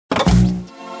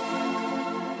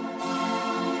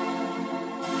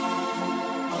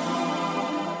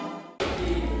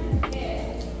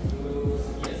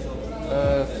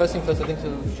first thing first, I think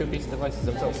to showcase the devices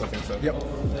themselves, I think so. Yep.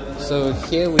 So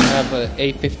here we have an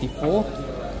A54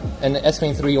 and an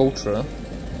S23 Ultra.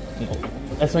 No,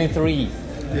 S23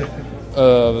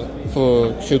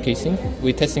 for showcasing.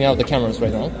 We're testing out the cameras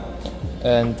right now.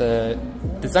 And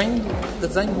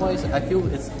design-wise, I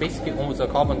feel it's basically almost a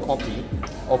carbon copy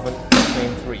of an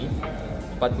S23,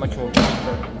 but much more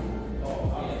cheaper.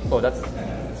 Oh, that's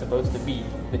supposed to be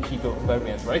the cheaper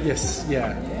variant, right? Yes,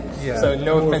 yeah. So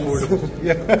no offense.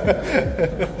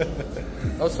 Yeah.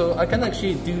 Also, I can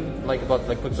actually do put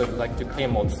the clear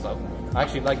mode stuff. I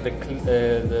actually like the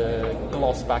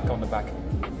gloss back on the back,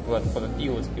 but for the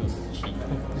feel it feels cheap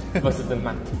versus the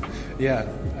matte. Yeah,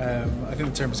 I think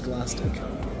the term is glastic.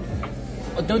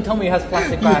 Oh, don't tell me it has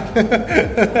plastic back.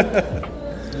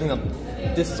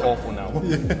 This is awful now.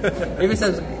 Yeah. If it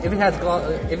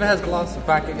has glass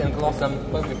back and gloss, I'm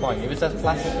perfectly fine. If it says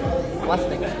plastic.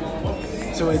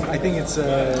 So I think it's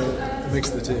a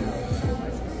mix of the two.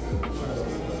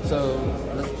 So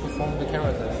let's perform the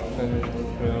camera test. And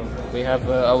we have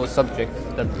our subject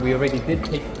that we already did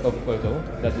take a photo.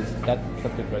 That is that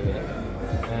subject right there.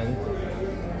 And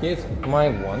here's my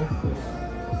one.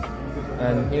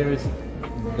 And here is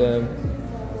the.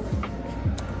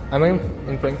 Am I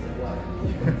in frame?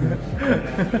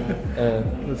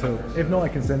 Let's hope. If not, I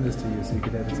can send this to you so you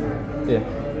can edit it. Yeah.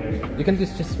 You can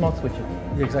just smart switch it.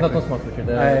 Yeah, exactly. Not smart switch it.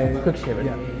 Quick share it.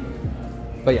 Yeah.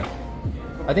 But yeah.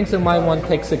 I think so. My one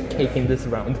takes a cake in this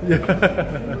round. Yeah.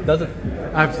 Does it?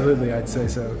 Absolutely, I'd say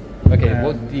so. Okay.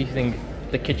 What do you think?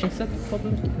 The kitchen set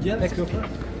problem? Yeah, let's go for it.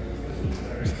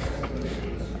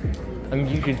 I mean,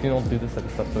 usually do not do this type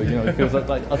of stuff, so it feels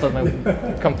like outside my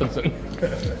comfort zone.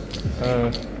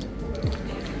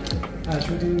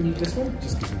 Should we do this one?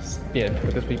 Just because it's... Yeah,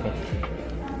 because people.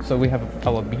 So we have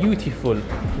our beautiful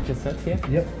kitchen set here.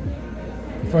 Yep.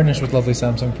 Furnished with lovely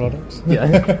Samsung products. Yeah.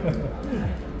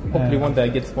 Hopefully one day I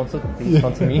get sponsored. Please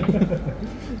sponsor me.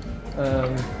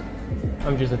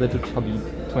 I'm just a little chubby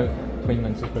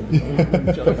 29 subscribers.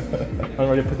 I'm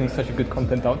already putting such a good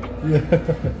content out. Yeah.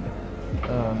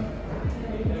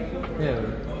 Yeah.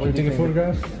 Want to take a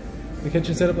photograph? The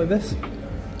kitchen set up like this?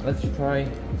 Let's try.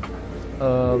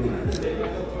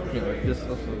 This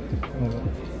also.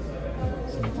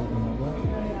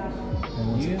 And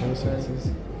once it processes.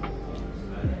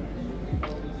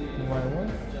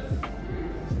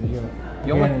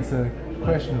 Again, it's a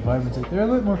question of vibrancy. They're a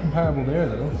little more comparable there,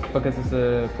 though. Because it's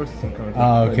a processing current.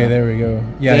 Ah, okay, there we go.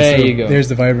 Yeah, there so you go. There's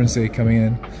the vibrancy coming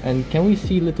in. And can we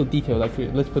see little detail? Like,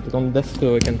 let's put it on this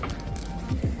so I can.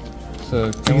 So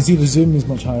you can see the zoom is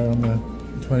much higher on the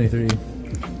 23.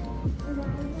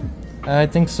 I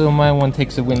think so. My one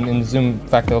takes a win in zoom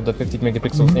factor of the 50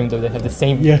 megapixels, even though they have the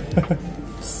same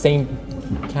same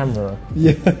camera.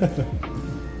 Yeah.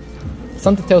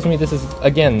 Something tells me this is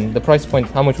again the price point.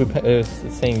 How much we're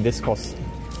saying this costs?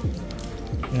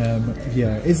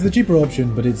 Yeah, it's the cheaper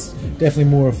option, but it's definitely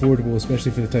more affordable,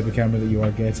 especially for the type of camera that you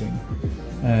are getting.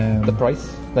 The price,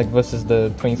 like versus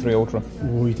the 23 Ultra.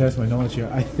 Oh, you test my knowledge here.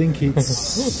 I think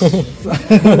it's.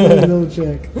 I'll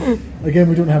check. Again,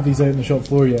 we don't have these out in the shop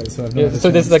floor yet, so I've not.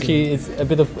 So this is actually it's a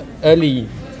bit of early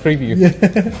preview. Yeah.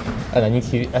 And I need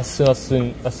to as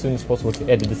soon as possible to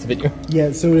edit this video.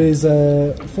 Yeah, so it is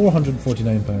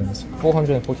 £449.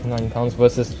 £449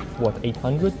 versus what,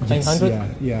 800?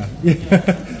 900? Yeah.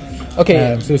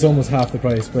 Okay. So it's almost half the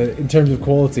price, but in terms of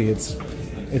quality, it's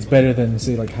better than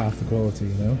say like half the quality,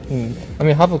 you know. I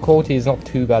mean, half the quality is not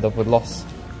too bad of a loss,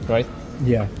 right?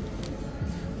 Yeah.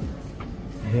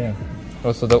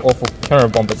 Also, the awful camera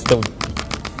bomb, but still.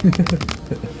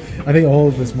 I think all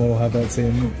of this model have that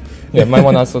same. Yeah, my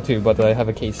one also too, but I have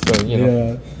a case, so you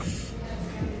know.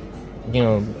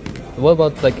 Yeah. What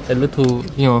about like a little,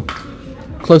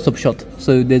 close-up shot?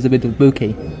 So there's a bit of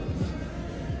bokeh.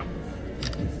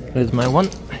 There's my one.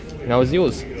 Now it's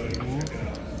yours.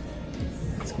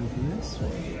 Let's go for this.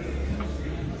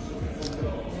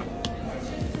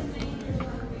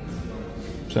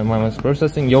 So mine was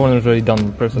processing. Your one is already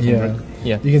done processing. Yeah. Right?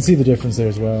 Yeah. You can see the difference there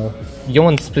as well. Your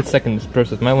one split second is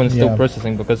processed. My one is still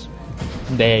processing because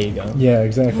there you go. Yeah,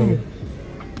 exactly.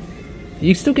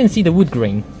 You still can see the wood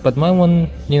grain, but my one,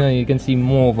 you can see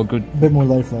more of a good. A bit more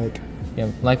lifelike. Yeah,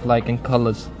 lifelike and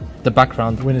colors. The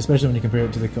background. Especially when you compare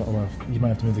it to the well, you might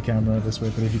have to move the camera this way,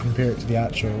 but if you compare it to the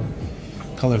actual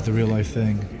color of the real life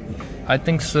thing, I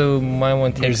think so. My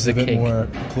one takes the cake. It's a bit more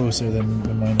closer than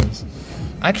mine is.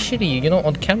 Actually,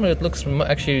 on camera it looks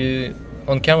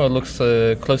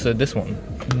closer to this one,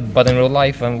 but in real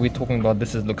life, when we're talking about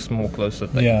this, it looks more closer.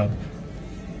 Yeah.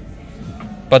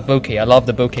 But bokeh, I love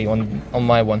the bokeh on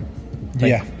my one.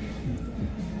 Yeah.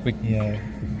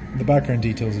 the background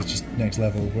details is just next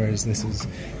level. Whereas this is,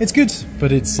 it's good,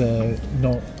 but it's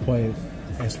not quite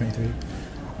S23.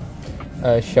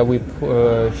 Shall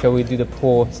we do the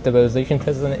poor stabilization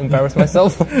test and embarrass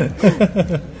myself?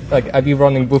 Like I'd be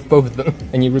running both of them,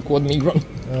 and you record me run.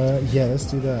 Yeah, let's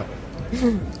do that.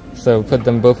 So put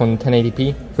them both on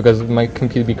 1080p because my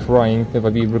computer be crying if I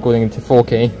be recording into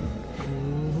 4K.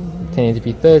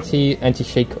 1080p 30,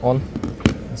 anti-shake on.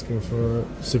 Let's go for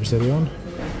super steady on.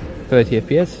 30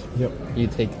 FPS. Yep. You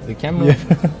take the camera. Yeah.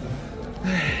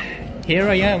 Here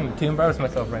I am to embarrass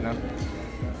myself right now.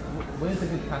 Where's a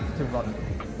good path to run?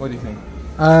 What do you think?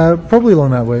 Probably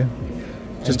along that way.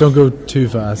 Just don't go too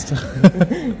fast.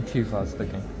 Too fast,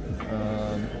 okay.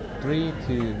 3,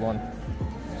 2, 1.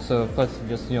 So first,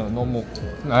 just normal.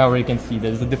 I already can see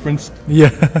there's a difference.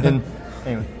 Yeah.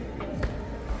 Anyway.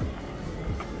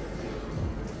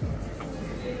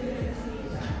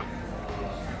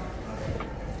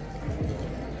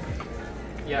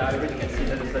 Yeah, I really can see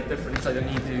that there's a difference. I don't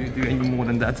need to do any more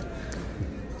than that.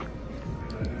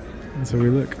 That's how we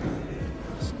look.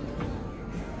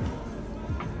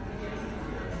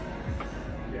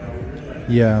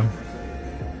 Yeah.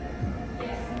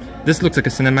 This looks like a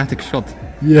cinematic shot.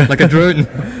 Yeah. Like a drone.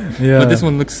 Yeah. But this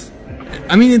one looks...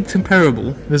 I mean, it's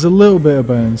comparable. There's a little bit of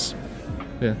bounce.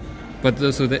 Yeah. But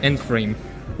also the end frame.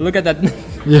 Look at that.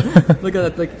 Yeah. Look at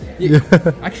that. Like, Yeah.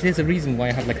 Actually, there's a reason why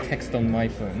I have like text on my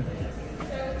phone.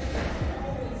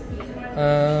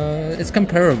 It's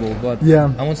comparable, but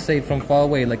Yeah. I won't say it from far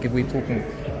away. Like if we're talking,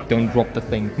 don't drop the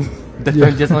thing. The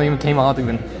phone just not even came out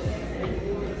even.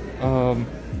 I'm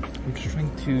just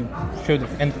trying to show the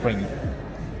end frame.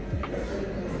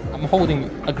 I'm holding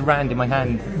 $1,000 in my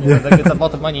hand. Yeah. Like it's a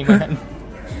lot of money in my hand.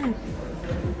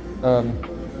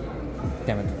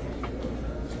 Damn it.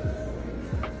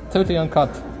 Totally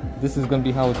uncut. This is gonna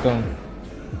be how it's going.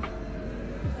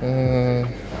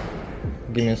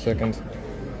 Give me a second.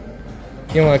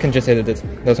 You know, I can just edit it.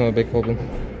 That's not a big problem.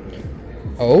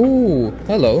 Oh,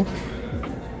 hello.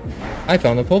 I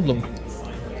found a problem.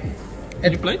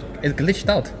 You played? It glitched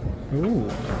out.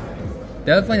 Ooh.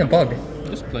 Did I find a bug?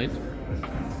 Just played.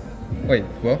 Wait,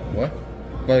 what?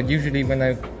 Well, usually when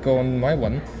I go on my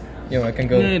one, I can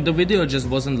go... No, the video just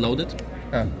wasn't loaded.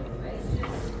 Ah.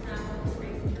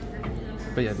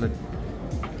 But yeah,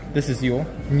 this is your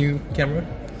new camera.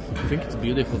 I think it's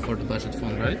beautiful for the budget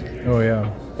phone, right? Oh yeah.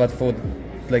 But for,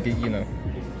 I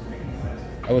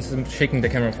was shaking the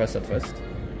camera first at first.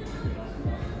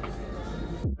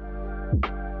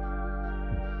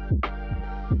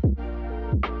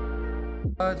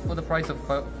 For the price of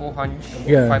 400,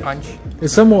 Yeah. 500.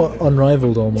 It's somewhat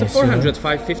unrivaled almost. It's 400,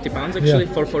 550 pounds actually,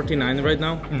 Yeah. 449 right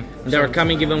now. They are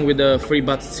coming even with the free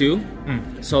buds too.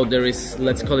 So there is,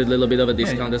 let's call it a little bit of a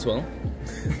discount as well.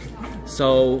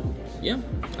 So yeah,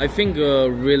 I think a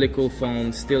really cool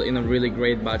phone, still in a really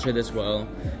great budget as well.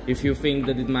 If you think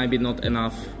that it might be not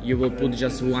enough, you will put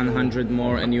just 100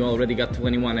 more and you already got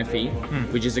 21 FE,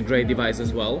 which is a great device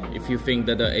as well, if you think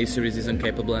that the A series isn't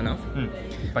capable enough.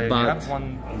 But you have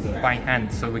one by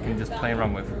hand, so we can just play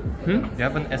around with. You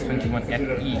have an S21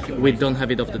 FE. We don't have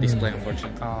it off the display,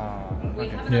 unfortunately.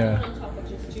 Okay. Yeah.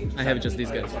 I have just these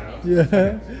guys.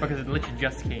 Yeah. Because it literally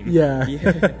just came. Yeah.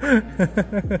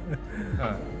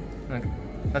 Okay.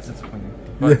 That's disappointing.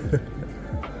 But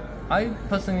I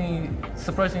personally,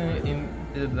 surprisingly,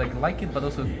 like it, but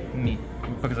also me,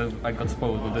 because I got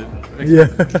spoiled with it. Yeah.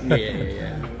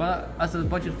 Yeah. But as a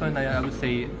budget phone, I would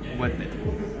say worth it.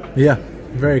 Yeah.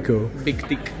 Very cool. Big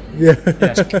tick. Yeah.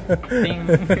 Ding.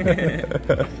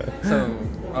 So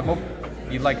I hope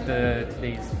you liked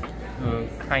today's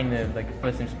kind of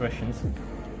first impressions,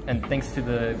 and thanks to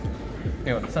the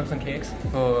Samsung KX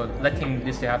for letting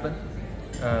this happen.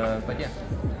 But yeah,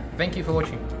 thank you for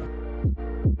watching.